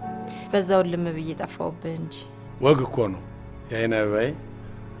 በዛው ልም ብዬ ጠፋውብህ እንጂ። ወግ እኮ ነው የአይን አበባዬ።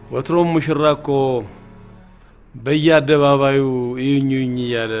 ወትሮም ሙሽራ እኮ በየአደባባዩ ይዩኝ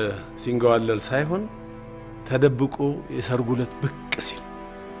እያለ ሲንገዋለል ሳይሆን ተደብቆ የሰርጉ ዕለት ብቅ ሲል።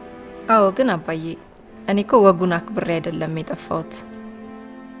 አዎ ግን አባዬ፣ እኔ እኮ ወጉን አክብሬ አይደለም የጠፋሁት።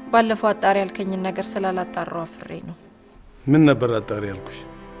 ባለፈው አጣሪ ያልከኝን ነገር ስላላጣራው አፍሬ ነው። ምን ነበር አጣሪ ያልኩሽ?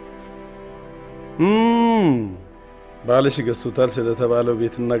 ባልሽ ገዝቶታል ስለተባለው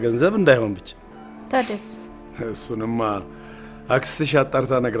ቤትና ገንዘብ እንዳይሆን ብቻ። ታዲያስ? እሱንማ አክስትሽ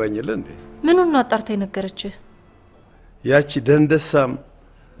አጣርታ ነግራኝለ እንዴ? ምኑን ነው አጣርታ የነገረችህ? ያቺ ደንደሳም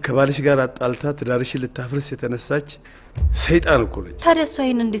ከባልሽ ጋር አጣልታ ትዳርሽን ልታፍርስ የተነሳች ሰይጣን እኮ ነች። ታዲያ እሷ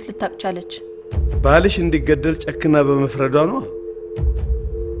ይሄን እንዴት ልታቅቻለች? ባልሽ እንዲገደል ጨክና በመፍረዷ ነው።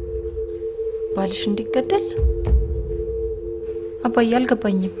 ባልሽ እንዲገደል? አባዬ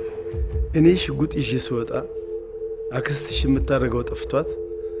አልገባኝም። እኔ ሽጉጥ ይዤ ስወጣ አክስትሽ የምታደርገው ጠፍቷት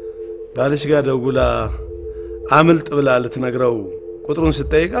ባልሽ ጋር ደውላ አምልጥ ብላ ልትነግረው ቁጥሩን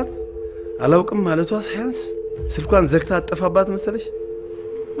ስትጠይቃት አላውቅም ማለቷ ሳያንስ ስልኳን ዘግታ አጠፋባት መሰለሽ?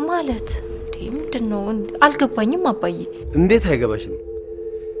 ማለት ምንድነው? አልገባኝም አባዬ። እንዴት አይገባሽም?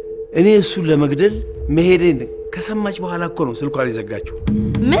 እኔ እሱን ለመግደል መሄዴን ከሰማች በኋላ እኮ ነው ስልኳን የዘጋችው።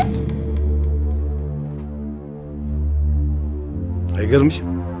 ምን? አይገርምሽም?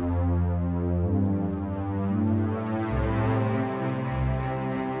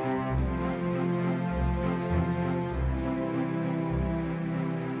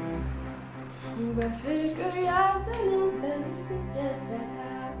 በፍቅር ያዘንበን ደሰታ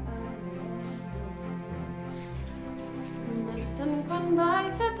መልስ እንኳን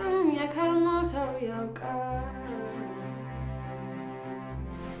ባይሰጥም የከርሞ ሰው ያውቃል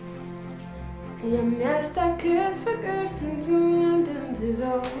የሚያስታክስ ፍቅር ስንቱን ደምዝዞ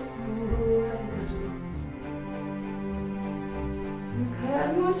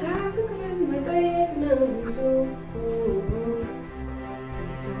ከርሞ ሰው ፍቅርን መጠየቅ ነው ብዙ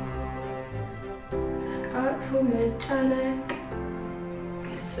አቅፎ መጨነቅ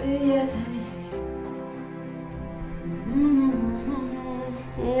ግልጽ የተለየ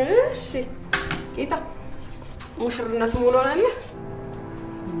እሺ ጌታ ሙሽርነቱ ሙሉ ሆነለ?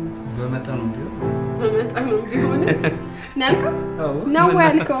 በመጠኑ ቢሆን ናልከው ነው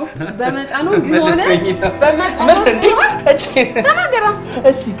ያልከው? በመጠኑ ቢሆን ተናገራ።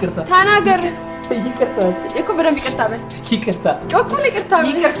 እሺ ይቅርታ ተናገር። ይቅርታ እኮ በደንብ ይቅርታ በል። ይቅርታ ጮኮ ይቅርታ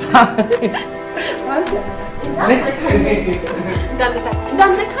በል። ይቅርታ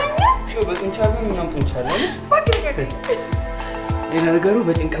እንዳንነካኝ በጡንቻ ቢሆን እኛም ጡንቻ አለን። ነገሩ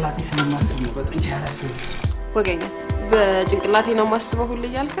በጭንቅላቴ ስለማስብ ነው። በጡንቻ ያላስብ ወገኛ በጭንቅላቴ ነው ማስበው ሁሉ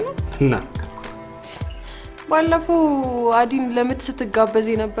እያልክ ነው። እና ባለፈው አዲን ለምት ስትጋበዝ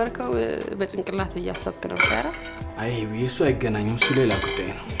የነበርከው በጭንቅላት እያሰብክ ነበር። አይ እሱ አይገናኝም። እሱ ሌላ ጉዳይ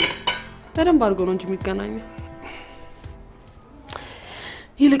ነው። በደንብ አድርጎ ነው እንጂ የሚገናኘው።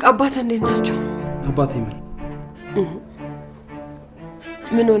 ይልቅ አባት እንዴት ናቸው? አባቴ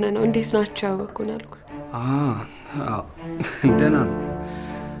ምን ሆነ ነው? እንዴት ናቸው እኮ ነው ያልኩት። ደህና ነው።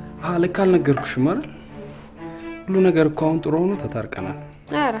 ልክ አልነገርኩሽም አይደል? ሁሉ ነገር እኮ አሁን ጥሩ ሆኖ ተታርቀናል።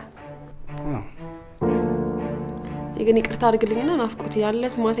 ኧረ ግን ይቅርታ አድርግልኝና ናፍቆት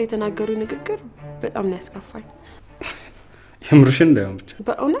ያለት ማታ የተናገሩኝ ንግግር በጣም ነው ያስከፋኝ። የምርሽን እንዳይሆን ብቻ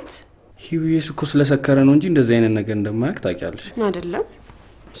በእውነት ሂዊዬስ እኮ ስለሰከረ ነው እንጂ እንደዚህ አይነት ነገር እንደማያውቅ ታውቂያለሽ አይደለም?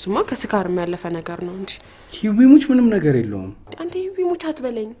 እሱማ ከስካር የሚያለፈ ነገር ነው እንጂ ሂዊሙች ምንም ነገር የለውም። አንተ ሂዊሙች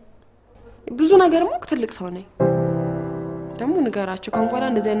አትበለኝ። ብዙ ነገር ሞክ ትልቅ ሰው ነኝ። ደግሞ ንገራቸው ካሁን በኋላ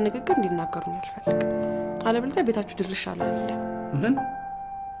እንደዚህ አይነት ንግግር እንዲናገሩ ነው አልፈልግም። አለበለዚያ ቤታችሁ ድርሽ አላለ። ምን?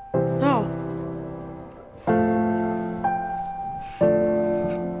 አዎ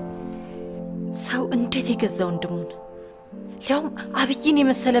ሰው እንዴት የገዛ ወንድሙን ሊያውም አብይን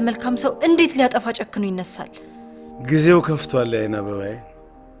የመሰለ መልካም ሰው እንዴት ሊያጠፋ ጨክኖ ይነሳል? ጊዜው ከፍቷል። አይና በባይ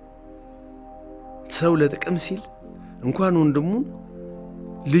ሰው ለጥቅም ሲል እንኳን ወንድሙን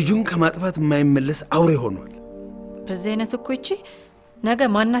ልጁን ከማጥፋት የማይመለስ አውሬ ሆኗል። በዚህ አይነት እኮ እቺ ነገ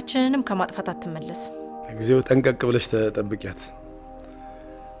ማናችንንም ከማጥፋት አትመለስም። ጊዜው ጠንቀቅ ብለሽ ተጠብቂያት።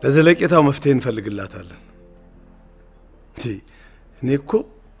 ለዘለቄታው መፍትሄ እንፈልግላታለን። እኔ እኮ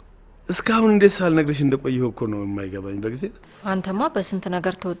እስካሁን እንዴት ሳልነግርሽ እንደቆየሁ እኮ ነው የማይገባኝ በጊዜ። አንተማ በስንት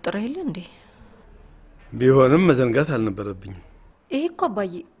ነገር ተወጥረህ የለ እንዴ? ቢሆንም መዘንጋት አልነበረብኝም። ይሄ እኮ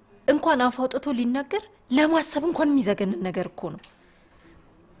አባዬ እንኳን አፍ አውጥቶ ሊናገር ለማሰብ እንኳን የሚዘገን ነገር እኮ ነው።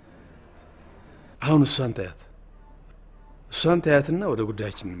 አሁን እሷን ታያትና ወደ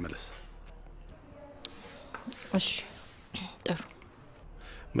ጉዳያችን እንመለስ። እሺ ጥሩ።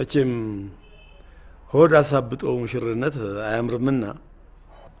 መቼም ሆድ አሳብጦ ሙሽርነት አያምርምና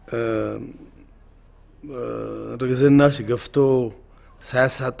እርግዝናሽ ገፍቶ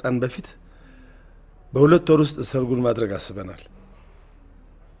ሳያሳጣን በፊት በሁለት ወር ውስጥ ሰርጉን ማድረግ አስበናል።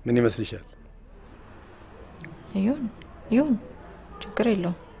 ምን ይመስልሻል? ይሁን ችግር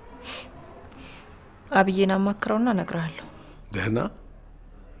የለውም። አብዬን አማክረውና እነግርሃለሁ። ደህና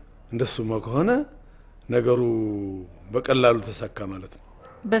እንደሱማ ከሆነ ነገሩ በቀላሉ ተሳካ ማለት ነው።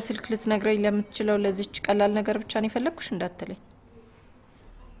 በስልክ ልትነግረኝ ለምትችለው ለዚች ቀላል ነገር ብቻ ነው የፈለግኩሽ እንዳትለኝ።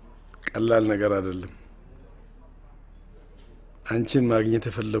 ቀላል ነገር አይደለም። አንቺን ማግኘት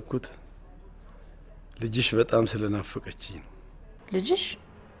የፈለኩት ልጅሽ በጣም ስለናፈቀችኝ ነው። ልጅሽ?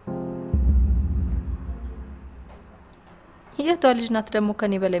 የቷ ልጅ ናት ደግሞ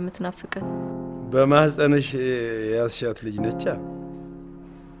ከኔ በላይ የምትናፍቀ? በማህፀንሽ ያስሻት ልጅ ነቻ።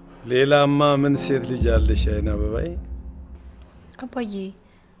 ሌላማ ምን ሴት ልጅ አለሽ? አይና አበባዬ። አባዬ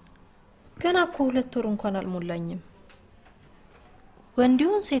ገና እኮ 2 ወር እንኳን አልሞላኝም።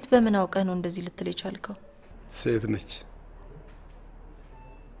 ወንዲውን ሴት በምን አውቀህ ነው እንደዚህ ልትል የቻልከው? ሴት ነች።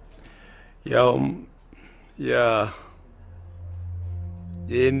 ያውም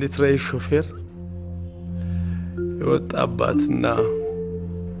የኤንትራይ ሾፌር የወጣባትና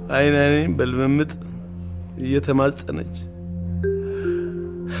አይናኔን በልመምጥ እየተማጸነች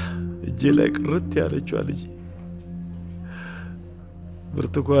እጄ ላይ ቅርት ያለችው ልጅ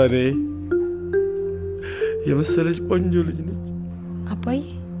ብርቱካኔ የመሰለች ቆንጆ ልጅ ነች። አባዬ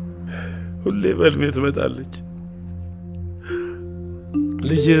ሁሌ በልሜ ትመጣለች።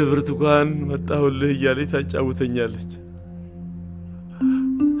 ልጅ ብርቱካን መጣሁልህ እያለች ታጫውተኛለች።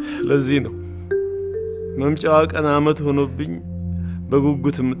 ለዚህ ነው መምጫዋ ቀን አመት ሆኖብኝ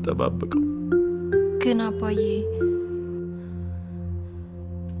በጉጉት የምጠባበቀው። ግን አባዬ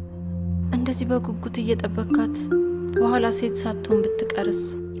እንደዚህ በጉጉት እየጠበካት በኋላ ሴት ሳትሆን ብትቀርስ?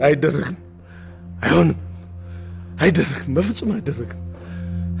 አይደረግም፣ አይሆንም፣ አይደረግም፣ በፍጹም አይደረግም።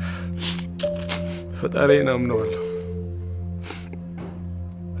 ፈጣሪዬን አምነዋለሁ።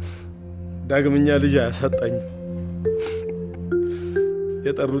 ዳግመኛ ልጅ አያሳጣኝም።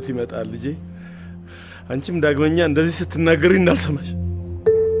 የጠሩት ይመጣል ልጄ። አንቺም ዳግመኛ እንደዚህ ስትናገሪ እንዳልሰማሽ።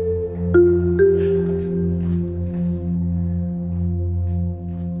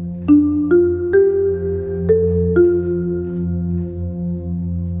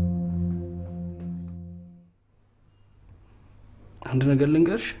 አንድ ነገር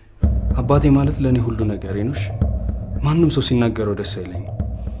ልንገርሽ፣ አባቴ ማለት ለኔ ሁሉ ነገሬ ነው። ማንም ሰው ሲናገረው ደስ አይለኝም።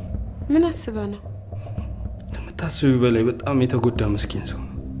 ምን አስበህ ነው? ከምታስቢው በላይ በጣም የተጎዳ ምስኪን ሰው ነው።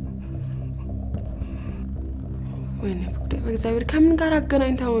 ወይኔ ጉዴ! በእግዚአብሔር ከምን ጋር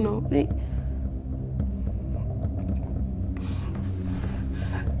አገናኝተው ነው? እኔ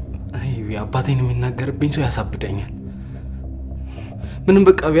አባቴን የሚናገርብኝ ሰው ያሳብደኛል። ምንም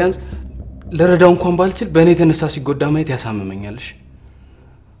በቃ ቢያንስ ለረዳው እንኳን ባልችል በእኔ የተነሳ ሲጎዳ ማየት ያሳምመኛልሽ።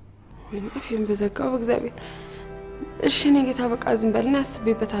 ወይኔ ፊልም በዘጋው በእግዚአብሔር። እሺ እኔ ጌታ በቃ ዝም በልና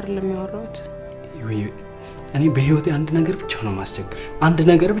አስቤበት አይደለም ያወራሁት። እኔ በህይወቴ አንድ ነገር ብቻ ነው ማስቸግርሽ፣ አንድ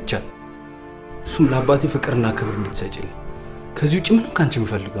ነገር ብቻ። እሱም ለአባቴ ፍቅርና ክብር እንድትሰጪልኝ። ከዚህ ውጭ ምንም ካንቺ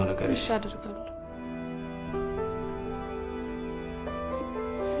የምፈልገው ነገር እሺ አደርጋለሁ።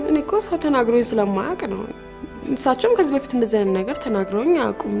 እኔ እኮ ሰው ተናግሮኝ ስለማያውቅ ነው። እሳቸውም ከዚህ በፊት እንደዚህ አይነት ነገር ተናግረውኝ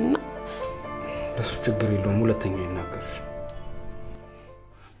አያውቁምና ለሱ ችግር የለውም። ሁለተኛ ይናገርሽ።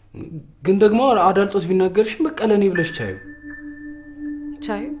 ግን ደግሞ አዳልጦት ቢናገርሽም በቃ ለኔ ብለሽ ቻዩ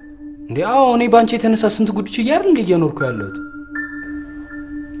ቻዩ እንዴ? አዎ እኔ ባንቺ የተነሳ ስንት ጉድች እያር እንደ እየኖርኩ ያለሁት።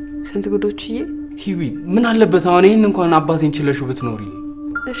 ስንት ጉዶችዬ? ሂዊ ምን አለበት አሁን ይሄን እንኳን አባቴን ችለሽው ብትኖሪ?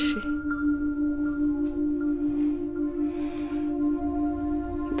 እሺ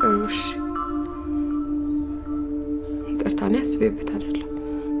ጥሩሽ። ይቅርታ ነው ያስቤበት አይደለም።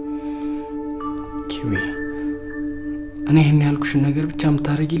 ሂዊ እኔ ይሄን ያልኩሽን ነገር ብቻ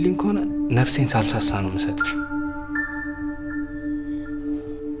የምታረጊልኝ ከሆነ ነፍሴን ሳልሳሳ ነው የምሰጥሽ።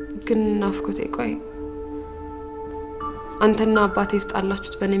 ግን ናፍቆቴ ቆይ አንተና አባቴ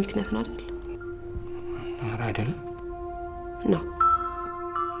ስጣላችሁት በእኔ ምክንያት ነው አይደል? ኧረ አይደለም ነው።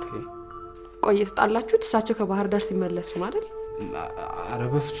 ቆይ ስጣላችሁት እሳቸው ከባህር ዳር ሲመለሱ ነው አይደል? ኧረ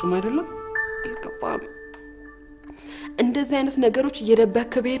በፍጹም አይደለም። አልገባም። እንደዚህ አይነት ነገሮች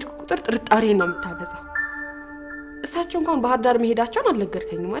እየደበከ በሄድኩ ቁጥር ጥርጣሬ ነው የምታበዛው። እሳቸው እንኳን ባህር ዳር መሄዳቸውን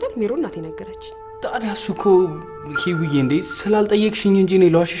አልነገርከኝም አይደል? ሜሮ እናቴ ነገረችኝ። ታዲያ እሱ እኮ ሂዊዬ እንዴ ስላልጠየቅሽኝ እንጂ እኔ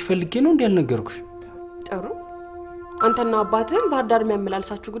ለዋሽሽ ፈልጌ ነው እንዴ ያልነገርኩሽ። ጥሩ። አንተና አባትህን ባህር ዳር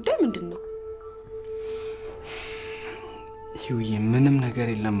የሚያመላልሳችሁ ጉዳይ ምንድን ነው? ሂዊዬ ምንም ነገር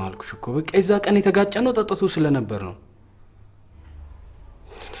የለም አልኩሽ እኮ። በቃ የዛ ቀን የተጋጨነው ጠጥቶ ስለነበር ነው።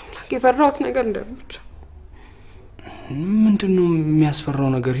 አምላክ የፈራሁት ነገር እንደምች። ምንድነው የሚያስፈራው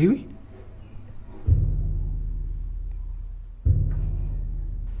ነገር ሂዊ?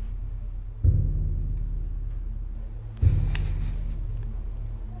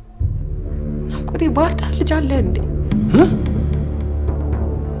 ናፍቆቴ ባህር ዳር ልጅ አለ እንዴ?